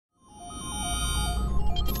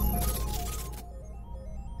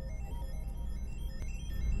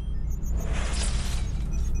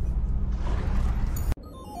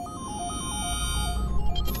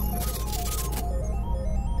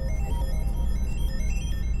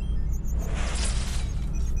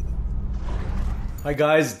Hi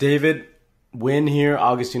guys, David Wynn here,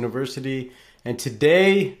 August University, and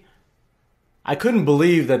today I couldn't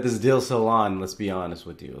believe that this deal's still on, let's be honest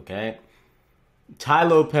with you, okay? Tai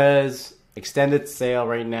Lopez, extended sale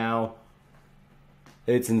right now.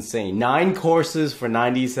 It's insane. 9 courses for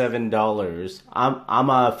 $97. I'm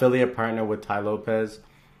an affiliate partner with Tai Lopez,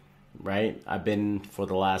 right? I've been for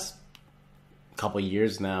the last couple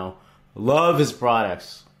years now. Love his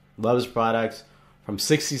products. Love his products. From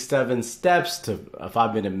 67 steps to a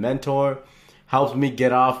 5-minute mentor. Helps me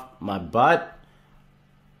get off my butt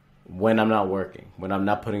when I'm not working, when I'm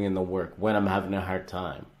not putting in the work, when I'm having a hard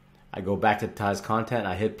time. I go back to Ty's content,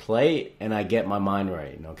 I hit play, and I get my mind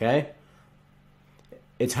right, okay?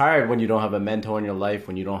 It's hard when you don't have a mentor in your life,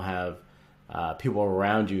 when you don't have people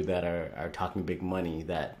around you that are talking big money,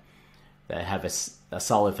 that have a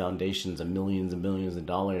solid foundations of millions and millions of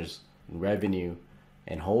dollars in revenue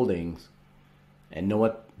and holdings, and know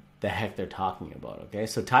what the heck they're talking about, okay?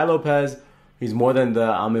 So Tai Lopez, he's more than the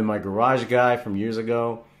I'm in my garage guy from years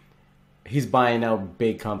ago. He's buying out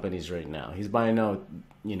big companies right now. He's buying out,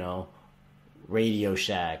 Radio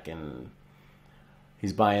Shack, and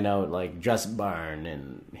he's buying out like Dress Barn,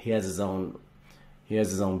 and he has his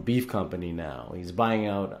own beef company now. He's buying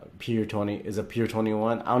out Pier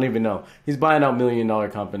 21? I don't even know. He's buying out $1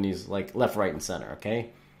 million companies like left, right, and center, okay?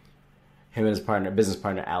 Him and his business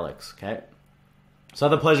partner Alex, okay? So I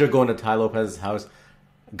had the pleasure of going to Tai Lopez's house.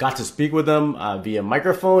 Got to speak with him via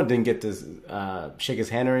microphone. Didn't get to shake his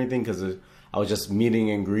hand or anything because I was just meeting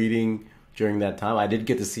and greeting during that time. I did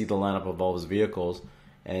get to see the lineup of all his vehicles.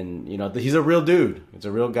 And, he's a real dude. It's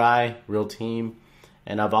a real guy, real team.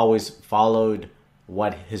 And I've always followed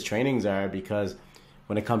what his trainings are because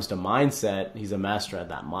when it comes to mindset, he's a master at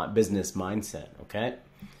that business mindset, okay?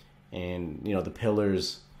 And, the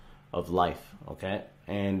pillars of life, okay?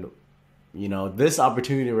 And this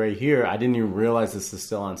opportunity right here, I didn't even realize this is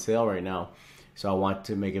still on sale right now. So I want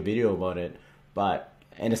to make a video about it.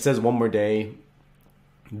 And it says one more day.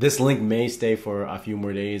 This link may stay for a few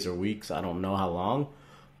more days or weeks. I don't know how long.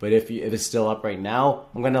 But if it's still up right now,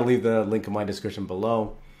 I'm going to leave the link in my description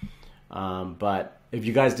below. But if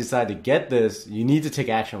you guys decide to get this, you need to take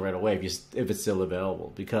action right away if it's still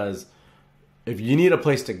available. Because if you need a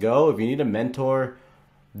place to go, if you need a mentor,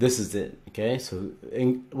 this is it, okay? So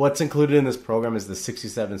what's included in this program is the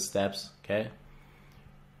 67 steps, okay?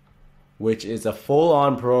 Which is a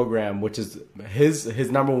full-on program, which is his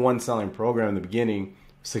number one selling program in the beginning,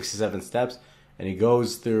 67 steps, and he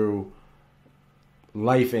goes through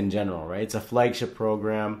life in general, right? It's a flagship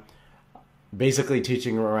program, basically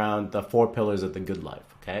teaching around the 4 pillars of the good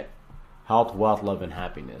life, okay? Health, wealth, love, and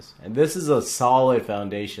happiness. And this is a solid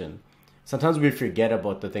foundation. Sometimes we forget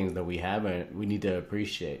about the things that we have and we need to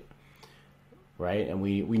appreciate, right? And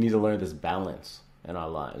we need to learn this balance in our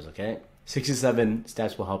lives, okay? 67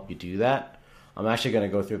 steps will help you do that. I'm actually going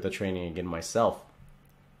to go through the training again myself.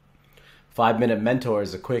 5-minute mentor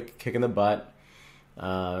is a quick kick in the butt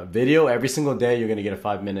video. Every single day you're going to get a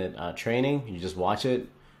 5-minute training. You just watch it.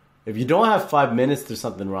 If you don't have 5 minutes, there's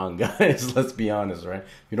something wrong, guys. Let's be honest, right?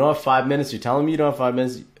 If you don't have 5 minutes, you're telling me you don't have 5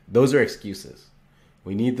 minutes, those are excuses.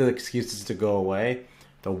 We need the excuses to go away.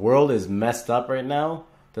 The world is messed up right now.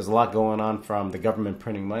 There's a lot going on, from the government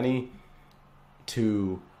printing money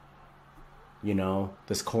to,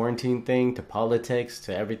 this quarantine thing, to politics,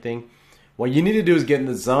 to everything. What you need to do is get in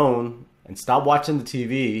the zone and stop watching the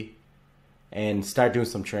TV and start doing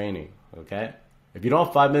some training, okay? If you don't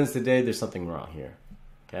have 5 minutes a day, there's something wrong here,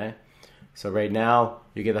 okay? So right now,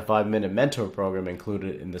 you get the 5-minute mentor program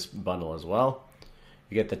included in this bundle as well.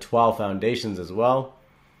 You get the 12 foundations as well.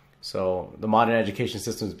 So the modern education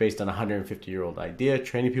system is based on a 150-year-old idea,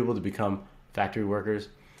 training people to become factory workers.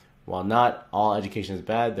 While not all education is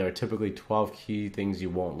bad, there are typically 12 key things you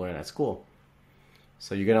won't learn at school.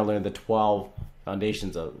 So you're going to learn the 12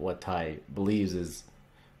 foundations of what Tai believes is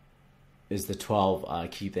the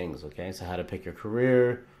 12 key things, okay? So how to pick your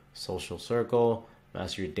career, social circle,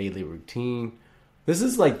 master your daily routine. This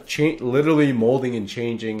is like literally molding and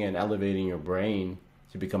changing and elevating your brain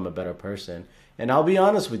to become a better person. And I'll be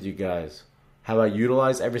honest with you guys. Have I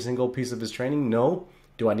utilized every single piece of his training? No.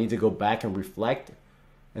 Do I need to go back and reflect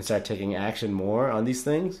and start taking action more on these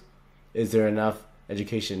things? Is there enough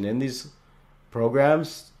education in these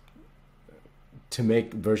programs to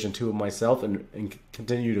make version 2 of myself and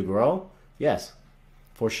continue to grow? Yes,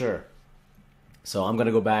 for sure. So I'm going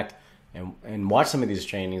to go back and watch some of these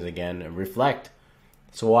trainings again and reflect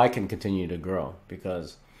so I can continue to grow,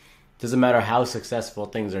 because it doesn't matter how successful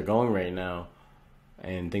things are going right now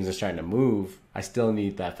and things are starting to move, I still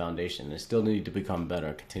need that foundation. I still need to become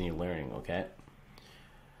better, continue learning, okay?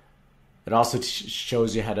 It also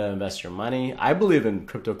shows you how to invest your money. I believe in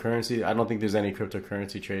cryptocurrency. I don't think there's any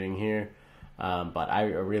cryptocurrency trading here, but I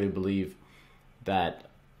really believe that,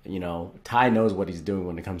 you know, Tai knows what he's doing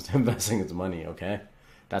when it comes to investing his money, okay?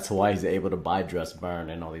 That's why he's able to buy Dress Barn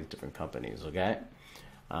and all these different companies, okay?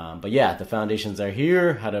 But yeah, the foundations are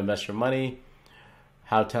here: how to invest your money,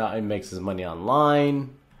 how Tai makes his money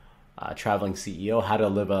online, traveling CEO, how to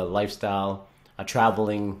live a lifestyle, a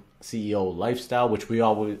traveling CEO lifestyle, which we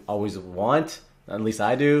always want, at least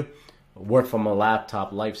I do. Work from a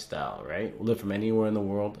laptop lifestyle, right? Live from anywhere in the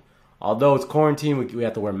world. Although it's quarantine, we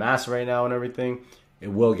have to wear masks right now and everything. It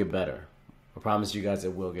will get better. I promise you guys,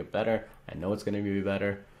 it will get better. I know it's going to be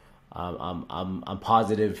better. I'm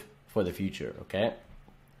positive for the future. Okay.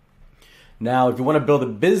 Now, if you want to build a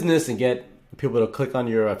business and get people to click on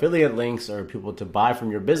your affiliate links, or people to buy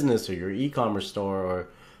from your business or your e-commerce store, or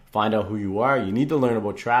find out who you are, you need to learn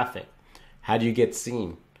about traffic. How do you get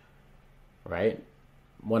seen? Right?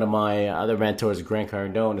 One of my other mentors, Grant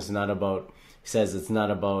Cardone, says it's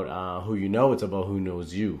not about who you know, it's about who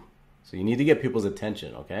knows you. So you need to get people's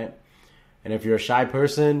attention, okay? And if you're a shy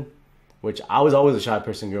person, which I was always a shy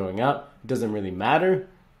person growing up, it doesn't really matter.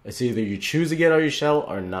 It's either you choose to get out of your shell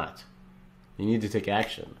or not. You need to take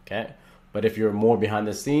action, okay? But if you're more behind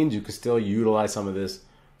the scenes, you can still utilize some of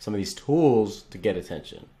these tools to get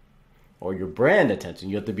attention, or your brand attention.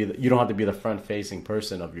 You don't have to be the front-facing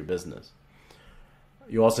person of your business.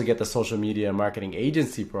 You also get the social media marketing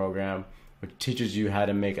agency program, which teaches you how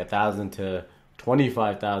to make $1,000 to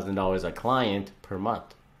 $25,000 a client per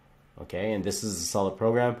month. Okay, and this is a solid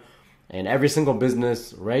program. And every single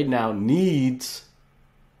business right now needs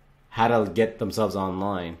how to get themselves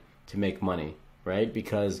online to make money, right?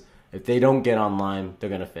 Because if they don't get online, they're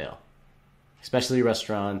going to fail. Especially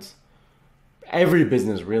restaurants. Every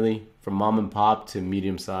business, really, from mom and pop to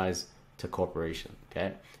medium size to corporation,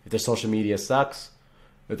 okay? If their social media sucks,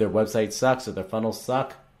 if their website sucks, if their funnels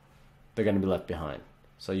suck, they're going to be left behind.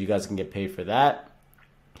 So you guys can get paid for that.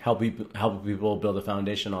 Help people build a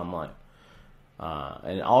foundation online.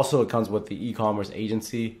 And also it comes with the e-commerce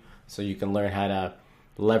agency, so you can learn how to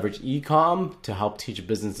leverage e-com to help teach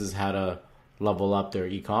businesses how to level up their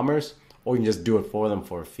e-commerce, or you can just do it for them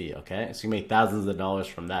for a fee, okay? So you make thousands of dollars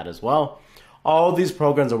from that as well. All these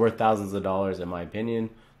programs are worth thousands of dollars in my opinion.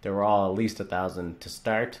 They were all at least $1,000 to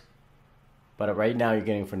start. But right now you're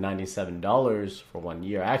getting for $97 for 1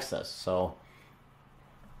 year access. So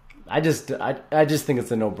I just think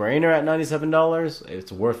it's a no-brainer at $97.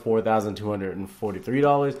 It's worth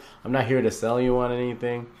 $4,243. I'm not here to sell you on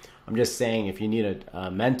anything. I'm just saying, if you need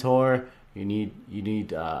a mentor, you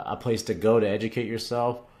need a place to go to educate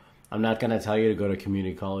yourself. I'm not going to tell you to go to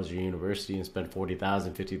community college or university and spend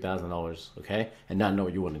 $40,000, $50,000, okay, and not know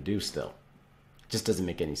what you want to do still. It just doesn't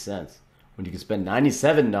make any sense. When you can spend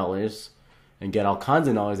 $97 and get all kinds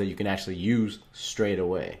of knowledge that you can actually use straight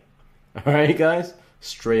away. All right, guys?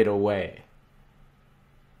 Straight away.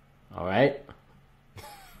 All right?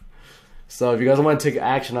 So if you guys want to take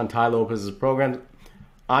action on Tai Lopez's program,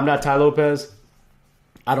 I'm not Tai Lopez.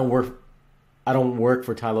 I don't work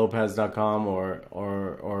for tailopez.com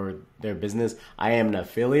or their business. I am an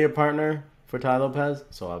affiliate partner for Tai Lopez,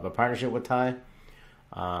 so I have a partnership with Tai.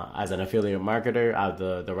 As an affiliate marketer, I have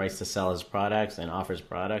the rights to sell his products and offer his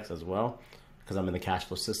products as well, because I'm in the cash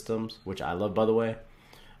flow systems, which I love, by the way.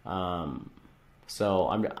 So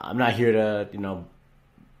I'm not here to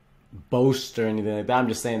boast or anything like that. I'm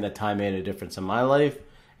just saying that Tai made a difference in my life,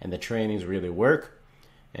 and the trainings really work.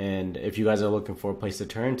 And if you guys are looking for a place to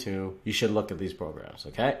turn to, you should look at these programs,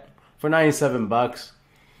 okay? For $97,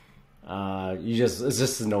 it's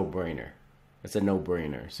just a no-brainer. It's a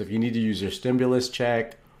no-brainer. So if you need to use your stimulus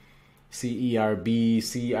check, CRB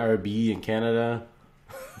in Canada,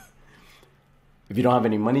 if you don't have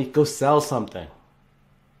any money, go sell something.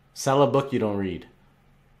 Sell a book you don't read.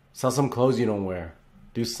 Sell some clothes you don't wear.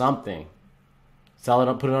 Do something. Sell it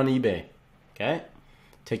up, put it on eBay, okay?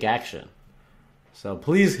 Take action. So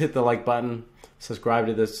please hit the like button, subscribe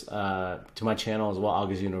to this, to my channel as well,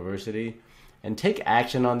 August University, and take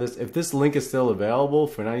action on this. If this link is still available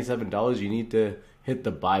for $97, you need to hit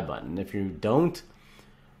the buy button. If you don't,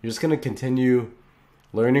 you're just going to continue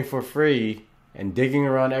learning for free and digging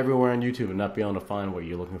around everywhere on YouTube and not be able to find what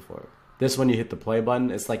you're looking for. This one, you hit the play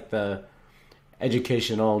button. It's like the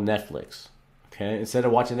educational Netflix, okay? Instead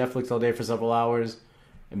of watching Netflix all day for several hours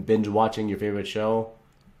and binge watching your favorite show,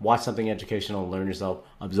 watch something educational, learn yourself,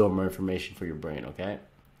 absorb more information for your brain, okay?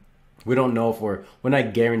 We don't know if we're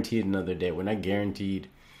not guaranteed another day. We're not guaranteed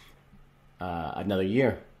another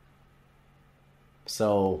year.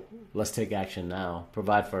 So let's take action now.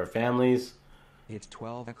 Provide for our families. It's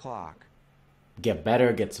 12 o'clock. get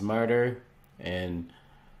better, get smarter, and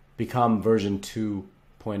become version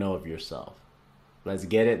 2.0 of yourself. Let's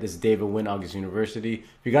get it. This is David Wynn, August University.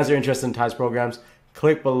 If you guys are interested in Ty's programs,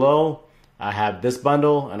 click below. I have this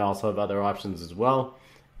bundle and I also have other options as well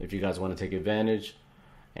if you guys want to take advantage.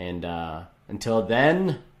 And until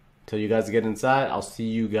then, until you guys get inside, I'll see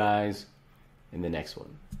you guys in the next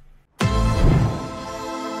one.